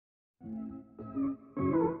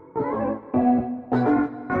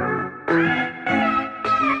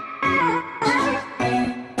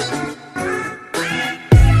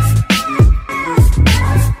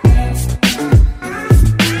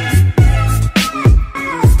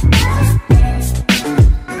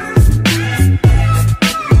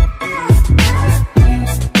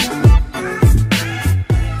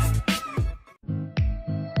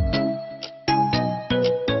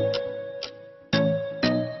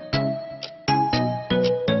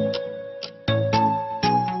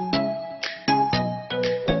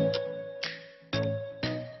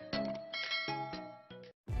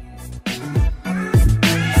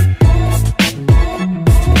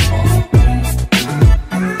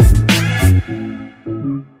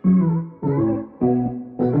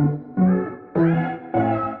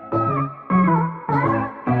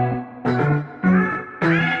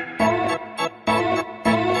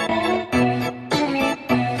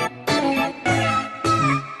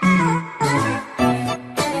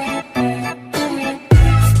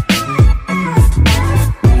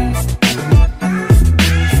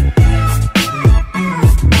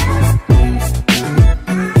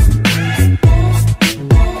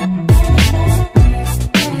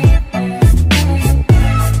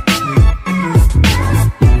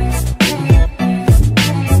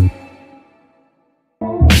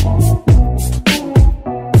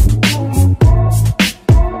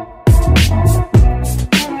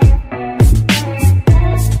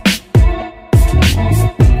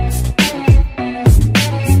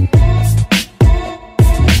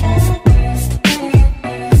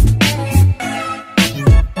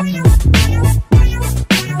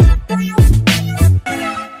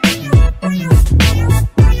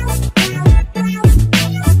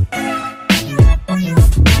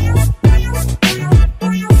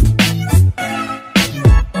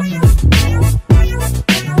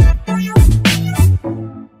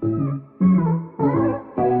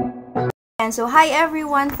So, hi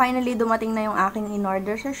everyone! Finally, dumating na yung aking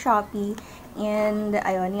in-order sa Shopee. And,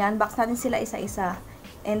 ayun, i-unbox natin sila isa-isa.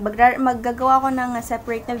 And, maggagawa ko ng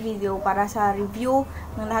separate na video para sa review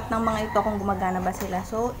ng lahat ng mga ito kung gumagana ba sila.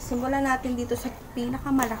 So, simulan natin dito sa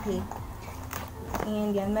pinakamalaki.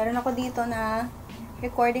 And, yan. Meron ako dito na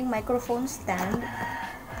recording microphone stand.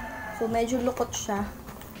 So, medyo lukot siya.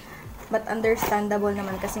 But, understandable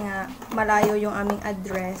naman kasi nga malayo yung aming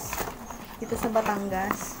address dito sa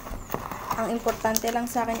Batangas. Ang importante lang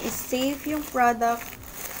sa akin is safe yung product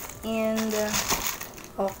and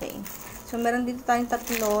okay. So, meron dito tayong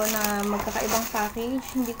tatlo na magkakaibang package.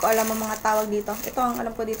 Hindi ko alam ang mga tawag dito. Ito ang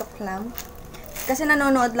alam ko dito, clamp. Kasi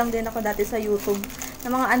nanonood lang din ako dati sa YouTube ng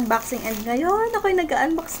mga unboxing and ngayon ako'y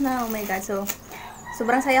nag-unbox na. Oh my God. So,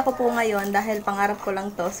 sobrang saya ko po ngayon dahil pangarap ko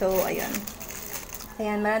lang to. So, ayun.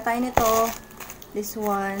 Ayan, meron tayo nito. This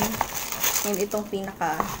one. And itong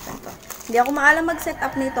pinaka. Ito. Hindi ako maalam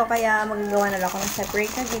mag-setup nito, kaya magagawa na lang ako ng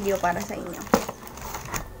separate na video para sa inyo.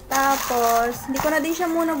 Tapos, hindi ko na din siya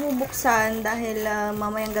muna bubuksan dahil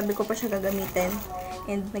mamayang gabi ko pa siya gagamitin.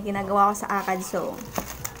 And may ginagawa ko sa ACAD, so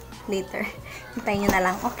later. Hintayin nyo na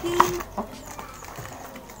lang. Okay?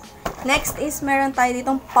 Next is, meron tayo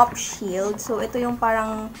ditong pop shield. So, ito yung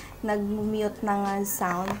parang nag-mute ng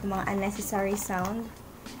sound, mga unnecessary sound.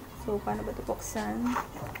 So, paano ba ito buksan?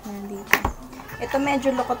 Ayan dito. Ito medyo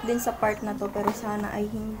lukot din sa part na to, pero sana ay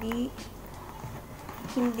hindi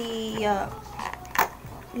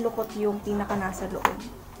lukot yung pinaka nasa loob.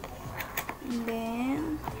 And then,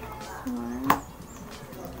 one.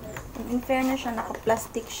 In fairness siya,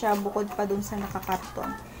 naka-plastic siya, bukod pa dun sa naka-carton.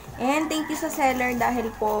 And thank you sa seller dahil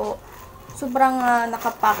po sobrang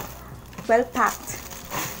nakapack, well-packed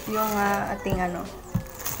yung ating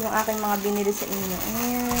yung aking mga binili sa inyo.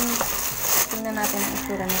 And tingnan natin ang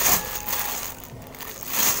itsura nito.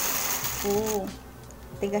 Oh,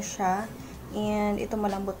 tigas siya. And ito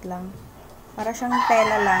malambot lang. Para siyang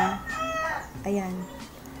tela lang. Ayan.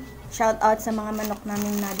 Shout out sa mga manok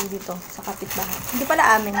namin nadi dito sa kapitbahay. Hindi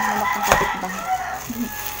pala amin, manok ng kapitbahay.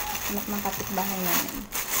 Manok ng kapitbahay namin.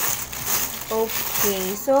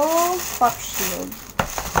 Okay, so pop shield.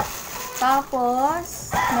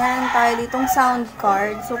 Tapos, meron tayo ditong sound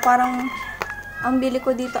card. So parang ang bili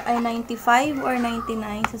ko dito ay 95 or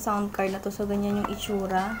 99 sa sound card na to. So ganyan yung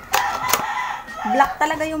itsura. Black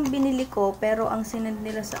talaga yung binili ko, pero ang sinend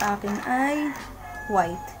nila sa akin ay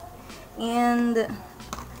white. And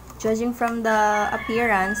judging from the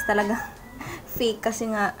appearance, talaga fake kasi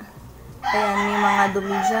nga, ayan, may mga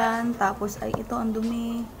dumi dyan. Tapos, ay, ito ang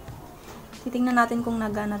dumi. Titingnan natin kung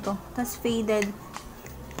nagana to. Tapos faded.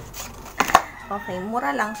 Okay, mura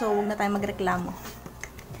lang, so huwag na tayo magreklamo.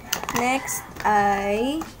 Next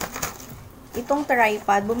ay itong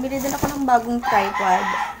tripod. Bumili din ako ng bagong tripod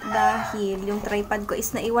dahil yung tripod ko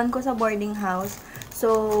is naiwan ko sa boarding house.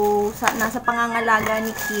 So, nasa pangangalaga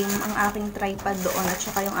ni Kim ang aking tripod doon at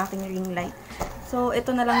saka yung aking ring light. So,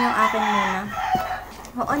 ito na lang yung akin muna.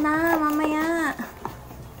 Oo na, mamaya.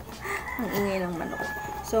 Ang ingay ng manok.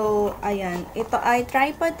 So, ayan. Ito ay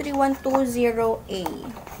tripod 3120A.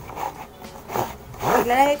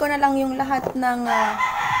 Ilalagay ko na lang yung lahat ng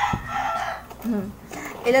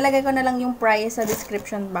ilalagay ko na lang yung price sa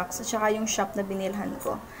description box at saka yung shop na binilhan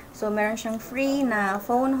ko. So, meron siyang free na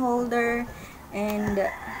phone holder and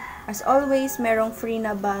as always, merong free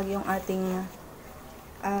na bag yung ating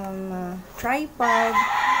tripod.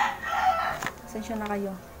 Sensya na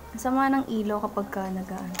kayo. Ang sama ng ilaw kapag ka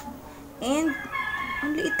nagaan. And,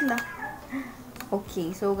 ang liit lang.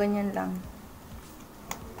 Okay, so ganyan lang.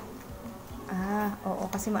 Oo,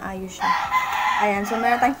 kasi maayos siya. Ayan, so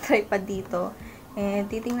meron tayong tripod dito. And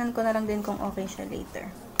titingnan ko na lang din kung okay siya later.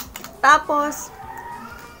 Tapos,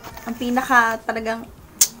 ang pinaka talagang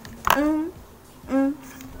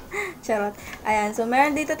charot. Ayan, so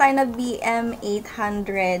meron dito tayo na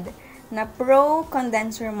BM800 na Pro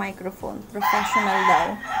Condenser Microphone. Professional daw.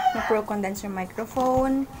 Na Pro Condenser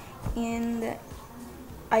Microphone. And,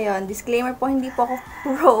 ayun, disclaimer po, hindi po ako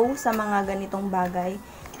pro sa mga ganitong bagay.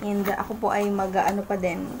 And ako po ay mag-ano pa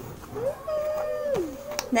din.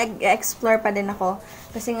 Nag-explore pa din ako.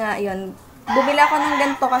 Kasi nga, yun, bumili ako ng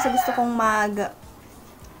ganito kasi gusto kong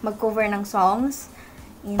mag-cover ng songs.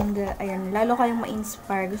 And, ayun, lalo kayong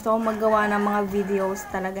ma-inspire. Gusto kong maggawa ng mga videos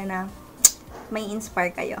talaga na may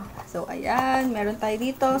inspire kayo. So, ayan, meron tayo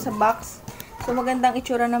dito sa box. So, magandang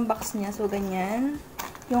itsura ng box niya. So, ganyan.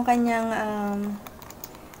 Yung kanyang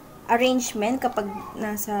arrangement kapag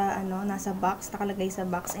nasa box, nakalagay sa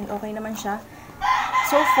box. And okay naman siya.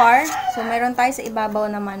 So far, so meron tayo sa ibabaw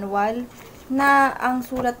na manual na ang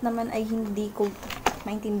sulat naman ay hindi ko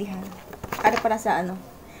maintindihan. Ano pala sa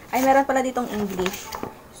ay meron pala ditong English.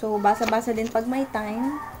 So, basa-basa din pag may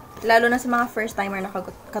time. Lalo na sa mga first timer na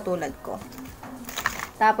katulad ko.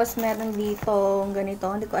 Tapos, meron dito ganito.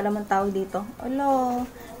 Hindi ko alam ang tawag dito. Alo,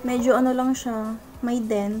 medyo lang siya. May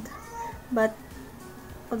dent. But,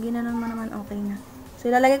 pag ginanon mo naman, okay na.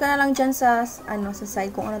 So, ilalagay ko na lang dyan sa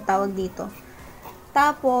side kung ano tawag dito.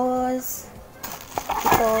 Tapos,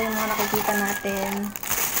 ito, yung mga nakikita natin.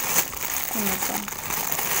 Ano ito?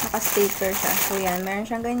 Naka-sticker siya. So, yan. Meron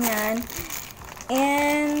siyang ganyan.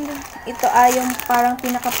 And, ito ay yung parang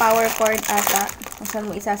pinaka-power cord ata. Kung saan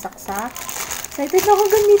mo isasaksak. Excited ako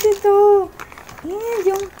ganito ito. And,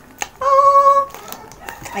 yung,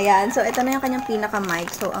 ayan. So, ito na yung kanyang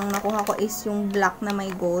pinaka-mic. So, ang nakuha ko is yung black na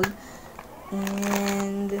may gold.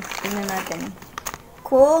 And, tingnan natin.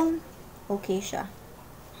 Kung okay siya.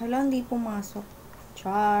 Hala, hindi pumasok.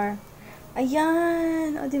 Char.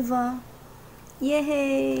 Ayan. O, diba?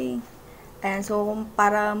 Yay! Ayan. So,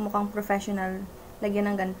 para mukhang professional, lagyan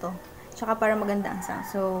ng ganito. Tsaka para maganda ang sound.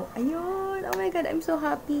 So, ayun. Oh my God, I'm so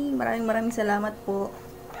happy. Maraming salamat po.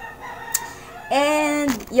 And,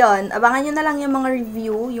 yon, abangan nyo na lang yung mga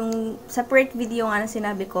review, yung separate video nga na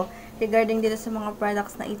sinabi ko regarding dito sa mga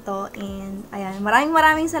products na ito. And, ayan,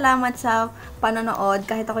 maraming salamat sa panonood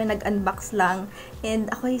kahit ako'y nag-unbox lang. And,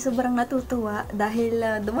 ako'y sobrang natutuwa dahil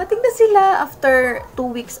dumating na sila after 2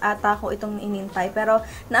 weeks ata ko itong inintay. Pero,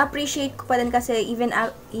 na-appreciate ko pa din kasi even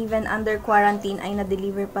under quarantine ay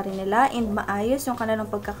na-deliver pa rin nila and maayos yung kanilang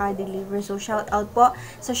pagkaka-deliver. So, shout out po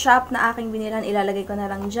sa shop na aking binilhan. Ilalagay ko na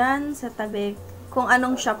lang dyan sa tabi kung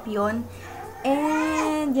anong shop yon.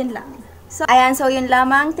 And, yun lang. So, ayan, so yun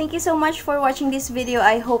lamang. Thank you so much for watching this video.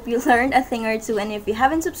 I hope you learned a thing or two. And if you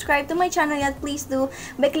haven't subscribed to my channel yet, please do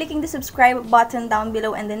by clicking the subscribe button down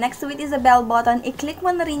below. And then next to it is the bell button. I-click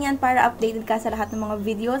mo na rin yan para updated ka sa lahat ng mga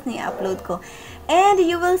videos na i-upload ko. And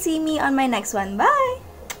you will see me on my next one. Bye!